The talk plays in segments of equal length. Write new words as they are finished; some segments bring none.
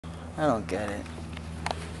I don't get it.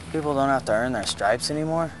 People don't have to earn their stripes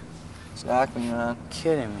anymore? Exactly, man.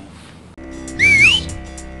 Kidding me.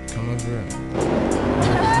 Come over here.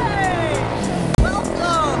 Hey!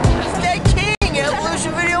 Welcome! Stay King,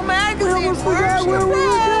 Evolution Video Magazine! What were we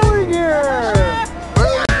doing here?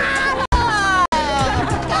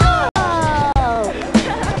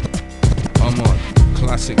 I'm on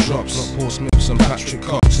classic drops, not Paul Smiths and Patrick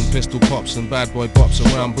Cox and pistol pops and bad boy bops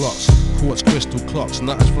around blocks. Quartz crystal clocks,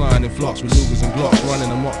 nutters flying in flocks with Lugers and Glocks,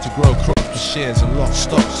 running amok to grow crops for shares and lots.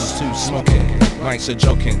 Stocks is too smoking, mics are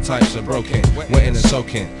joking, types are broken, wetting and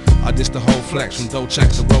soaking. I diss the whole flex from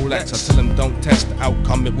Dolchak to Rolex. I tell them don't test the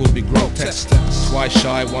outcome, it will be grotesque. Twice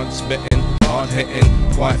shy, once bitten, hard hitting,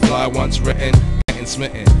 white fly once written.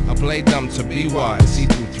 Smitten. I play dumb to be wise, see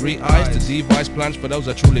through 3 eyes to devise plans for those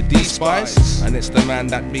I truly despise. And it's the man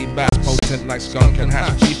that be bass, potent like skunk and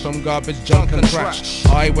hash, cheap from garbage, junk and trash.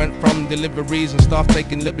 I went from deliveries and staff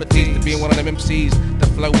taking liberties to being one of them MCs that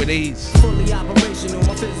flow with ease. Fully operational,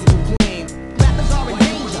 my physical queen. Rappers are in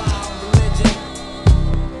danger.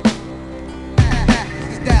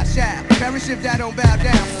 It's that shaft. Perish if that don't bow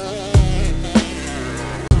down.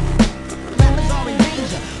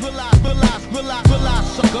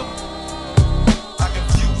 Realize, sucker. I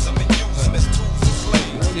confuse them and use them as tools to slay.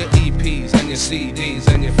 All your EPs and your CDs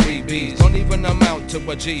and your freebies don't even amount to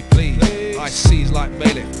a G, please. I seize like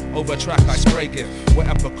bailiff, over track I spray gift. Wet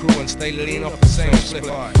up a crew and stay lean off the same slip.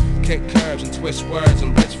 I kick curves and twist words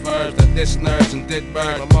and blitz verbs that diss nerds and did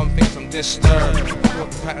bird. My mum thinks I'm disturbed.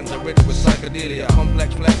 Thought the patterns are rich with psychedelia.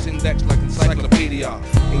 Complex flex index like encyclopedia.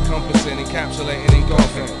 Encompassing, encapsulating,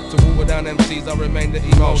 engulfing. To water down MCs I remain the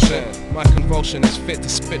emotion. My convulsion is fit to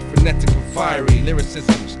spit frenetic and fiery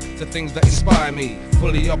lyricisms to things that inspire me.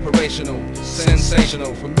 Fully operational,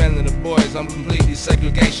 sensational. For men and the boys I'm completely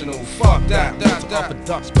segregational. Fuck that, up a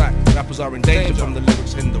duck's back. Rappers are in danger from the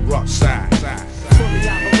lyrics in the rock side. Fully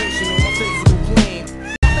operational, my physical queen.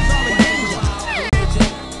 Rappers are in danger.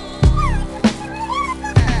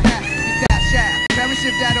 It's that shaft. Perish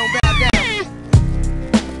if that don't bow down.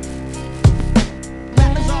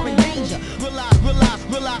 Rappers are in danger.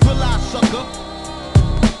 Realize, sucker.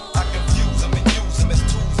 I confuse them and use them as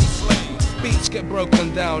tools to slay. Beats get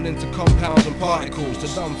broken down into compounds and particles. To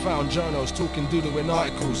dumbfound journals talking doodle in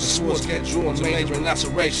articles. The swords get drawn to majoring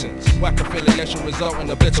lacerations. Whack affiliation result in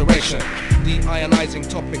obliteration. De-ionizing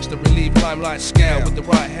topics to relieve limelight scale. With the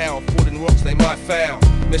right hair, falling rocks they might fail.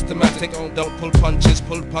 Systematic, don't pull punches,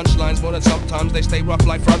 pull punchlines more than sometimes they stay rough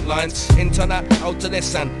like front lines. Into that, out to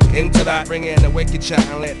this and into that. Bring in a wicked chat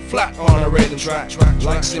and let flat on a rhythm track.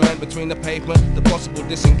 Like cement between the pavement, the possible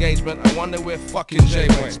disengagement. I wonder where fucking Jay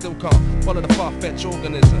went. Still can't follow the far-fetched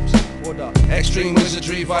organisms or the extreme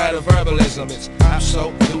wizardry via the verbalism. It's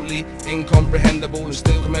absolutely incomprehensible and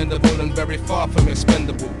still commendable and very far from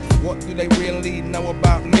expendable. What do they really know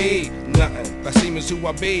about me? Nothing. That seems who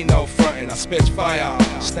I be, no frontin'. I spit fire,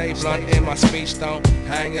 stay blunt in my speech. Don't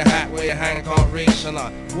hang your hat where your hand can't reach. And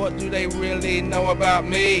what do they really know about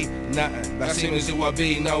me? Nothing. That seems who I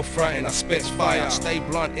be, no frontin'. I spit fire, stay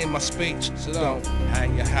blunt in my speech. So don't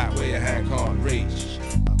hang your hat where your hand can't reach.